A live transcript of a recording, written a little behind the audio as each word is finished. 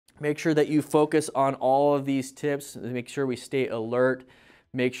Make sure that you focus on all of these tips. Make sure we stay alert.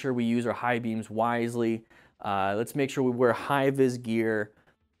 Make sure we use our high beams wisely. Let's make sure we wear high-vis gear,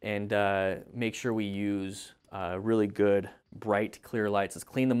 and make sure we use really good, bright, clear lights. Let's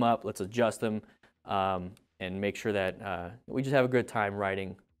clean them up. Let's adjust them, and make sure that we just have a good time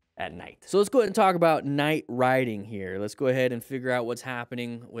riding at night. So let's go ahead and talk about night riding here. Let's go ahead and figure out what's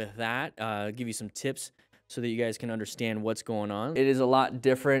happening with that. Give you some tips so that you guys can understand what's going on. It is a lot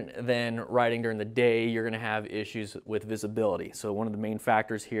different than riding during the day. You're gonna have issues with visibility. So one of the main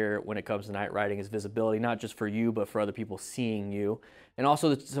factors here when it comes to night riding is visibility, not just for you, but for other people seeing you. And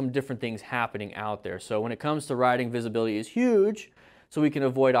also some different things happening out there. So when it comes to riding, visibility is huge. So we can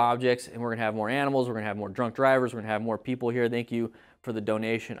avoid objects, and we're gonna have more animals, we're gonna have more drunk drivers, we're gonna have more people here. Thank you for the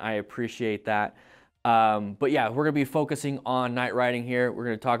donation, I appreciate that. But yeah, we're gonna be focusing on night riding here. We're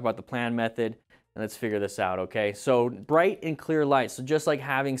gonna talk about the plan method, and let's figure this out, okay? So bright and clear lights. So just like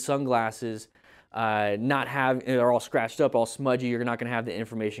having sunglasses, they're all scratched up, all smudgy, you're not gonna have the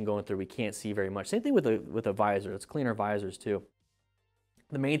information going through. We can't see very much. Same thing with a visor. Let's clean our visors too.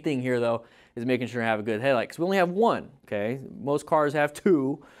 The main thing here though is making sure to have a good headlight, because we only have one, okay? Most cars have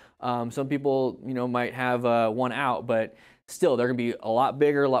two. Some people, might have one out, but still, they're gonna be a lot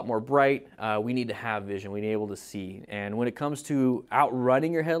bigger, a lot more bright. We need to have vision, we need to be able to see. And when it comes to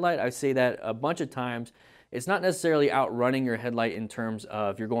outrunning your headlight, I say that a bunch of times. It's not necessarily outrunning your headlight in terms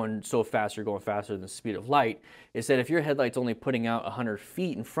of you're going so fast, you're going faster than the speed of light. It's that if your headlight's only putting out 100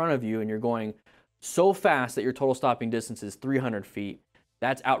 feet in front of you and you're going so fast that your total stopping distance is 300 feet,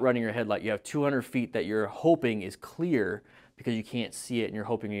 that's outrunning your headlight. You have 200 feet that you're hoping is clear because you can't see it, and you're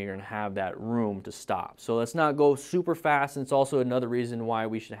hoping you're gonna have that room to stop. So let's not go super fast, and it's also another reason why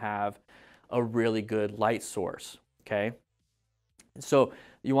we should have a really good light source, okay? So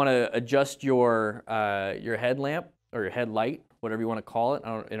you wanna adjust your headlamp or your headlight, whatever you wanna call it.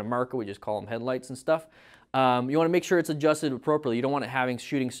 In America, we just call them headlights and stuff. You wanna make sure it's adjusted appropriately. You don't want it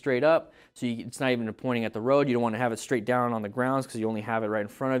shooting straight up, so it's not even pointing at the road. You don't wanna have it straight down on the grounds because you only have it right in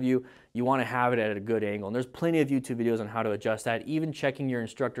front of you. You wanna have it at a good angle. And there's plenty of YouTube videos on how to adjust that. Even checking your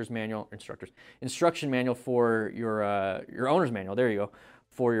instruction manual for your owner's manual, there you go,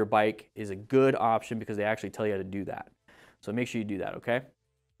 for your bike is a good option because they actually tell you how to do that. So make sure you do that, okay?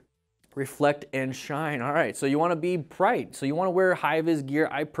 Reflect and shine. All right, so you want to be bright. So you want to wear high-vis gear.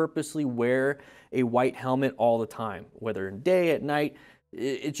 I purposely wear a white helmet all the time, whether in day, at night.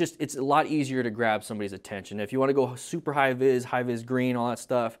 It's a lot easier to grab somebody's attention. If you want to go super high-vis green, all that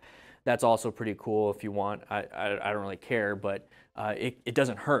stuff, that's also pretty cool if you want. I don't really care, but it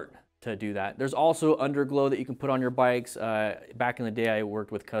doesn't hurt to do that. There's also underglow that you can put on your bikes. Back in the day, I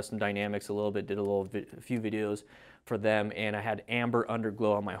worked with Custom Dynamics a little bit, did a few videos for them, and I had amber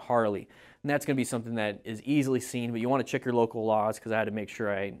underglow on my Harley. And that's gonna be something that is easily seen, but you wanna check your local laws because I had to make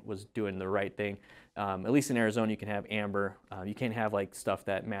sure I was doing the right thing. At least in Arizona, you can have amber. You can't have like stuff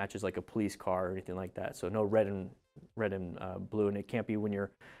that matches like a police car or anything like that. So no red and blue, and it can't be when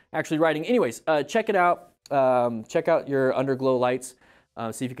you're actually riding. Anyways, check it out. Check out your underglow lights.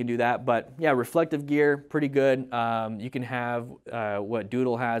 See if you can do that. But yeah, reflective gear, pretty good. You can have what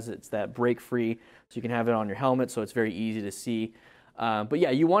Doodle has. It's that break free, so you can have it on your helmet, so it's very easy to see. But yeah,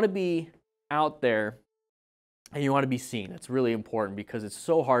 you want to be out there and you want to be seen. It's really important because it's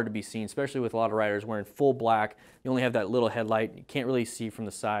so hard to be seen, especially with a lot of riders wearing full black. You only have that little headlight. You can't really see from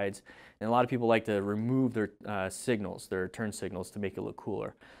the sides. And a lot of people like to remove their signals, their turn signals, to make it look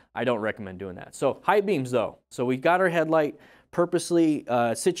cooler. I don't recommend doing that. So high beams though. So we've got our headlight purposely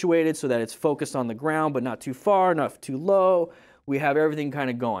situated so that it's focused on the ground, but not too far, not too low. We have everything kind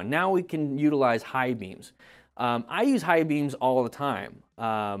of going. Now we can utilize high beams. I use high beams all the time.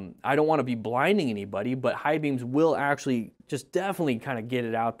 I don't want to be blinding anybody, but high beams will actually just definitely kind of get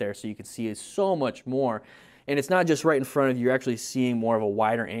it out there so you can see it so much more. And it's not just right in front of you, you're actually seeing more of a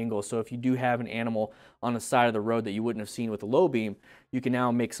wider angle. So if you do have an animal on the side of the road that you wouldn't have seen with a low beam, you can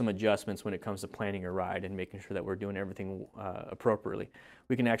now make some adjustments when it comes to planning your ride and making sure that we're doing everything appropriately.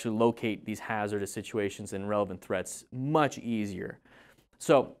 We can actually locate these hazardous situations and relevant threats much easier.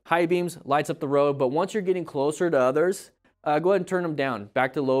 So high beams lights up the road, but once you're getting closer to others, go ahead and turn them down,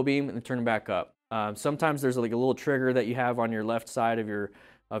 back to low beam, and then turn them back up. Sometimes there's like a little trigger that you have on your left side of your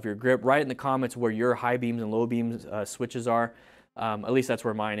grip. Write in the comments where your high beams and low beams switches are. At least that's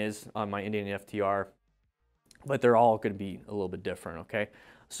where mine is on my Indian FTR. But they're all going to be a little bit different, okay?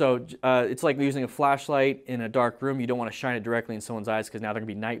 So it's like using a flashlight in a dark room. You don't want to shine it directly in someone's eyes because now they're going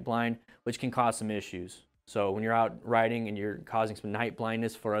to be night blind, which can cause some issues. So when you're out riding and you're causing some night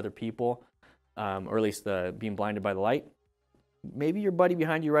blindness for other people, or at least being blinded by the light, maybe your buddy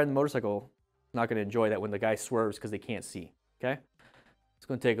behind you riding the motorcycle is not going to enjoy that when the guy swerves because they can't see, okay? Let's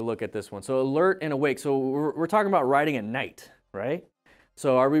go take a look at this one. So alert and awake. So we're talking about riding at night, right?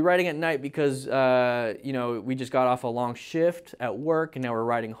 So are we riding at night because, you know, we just got off a long shift at work and now we're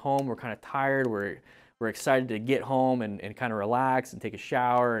riding home, we're kind of tired, we're excited to get home and kind of relax and take a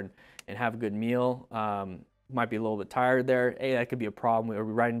shower and have a good meal. Might be a little bit tired there. Hey, that could be a problem. Are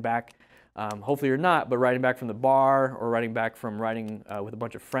we riding back? Hopefully you're not, but riding back from the bar or riding back from riding with a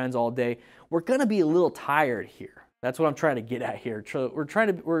bunch of friends all day, we're gonna be a little tired here. That's what I'm trying to get at here. We're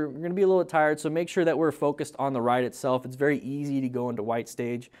gonna be a little tired, so make sure that we're focused on the ride itself. It's very easy to go into white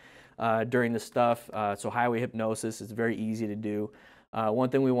stage during this stuff. So highway hypnosis is very easy to do. One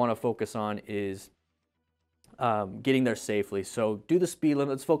thing we wanna focus on is getting there safely. So do the speed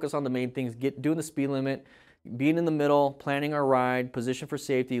limit. Let's focus on the main things. Doing the speed limit, being in the middle, planning our ride, position for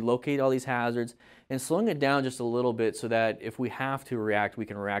safety, locate all these hazards, and slowing it down just a little bit so that if we have to react, we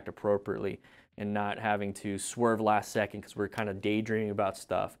can react appropriately and not having to swerve last second because we're kind of daydreaming about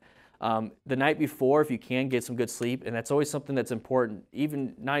stuff. The night before, if you can, get some good sleep, and that's always something that's important,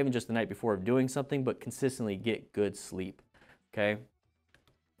 not even just the night before of doing something, but consistently get good sleep, okay?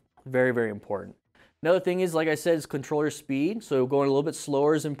 Very, very important. Another thing is, like I said, is control your speed. So going a little bit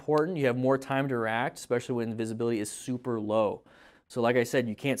slower is important. You have more time to react, especially when visibility is super low. So like I said,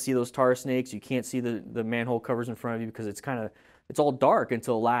 you can't see those tar snakes. You can't see the manhole covers in front of you because it's all dark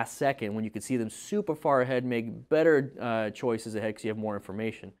until last second when you can see them super far ahead, make better choices ahead because you have more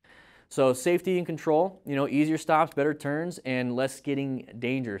information. So safety and control, you know, easier stops, better turns, and less skidding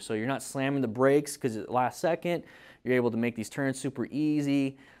danger. So you're not slamming the brakes because at the last second, you're able to make these turns super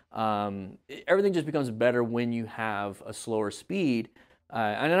easy. Everything just becomes better when you have a slower speed.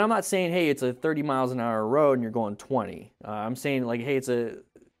 And I'm not saying, hey, it's a 30 miles an hour road and you're going 20. I'm saying like, hey, it's a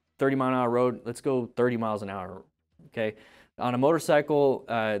 30 mile an hour road. Let's go 30 miles an hour. Okay. On a motorcycle,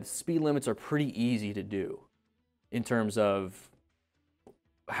 speed limits are pretty easy to do in terms of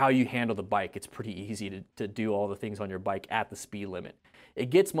how you handle the bike. It's pretty easy to do all the things on your bike at the speed limit.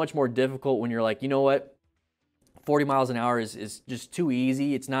 It gets much more difficult when you're like, you know what? 40 miles an hour is just too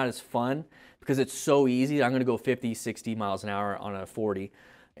easy. It's not as fun because it's so easy. I'm going to go 50, 60 miles an hour on a 40.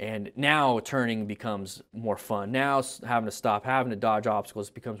 And now turning becomes more fun. Now having to stop, having to dodge obstacles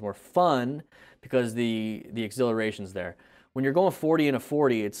becomes more fun because the exhilaration's there. When you're going 40 in a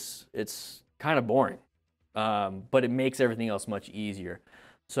 40, it's kind of boring, but it makes everything else much easier.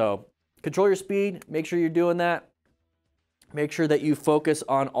 So control your speed. Make sure you're doing that. Make sure that you focus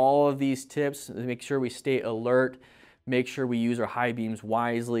on all of these tips. Make sure we stay alert. Make sure we use our high beams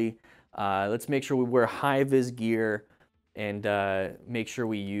wisely. Let's make sure we wear high-vis gear and make sure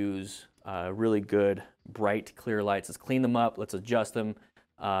we use really good, bright, clear lights. Let's clean them up. Let's adjust them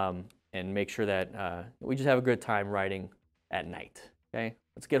and make sure that we just have a good time riding at night. Okay?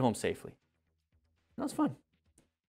 Let's get home safely. That was fun.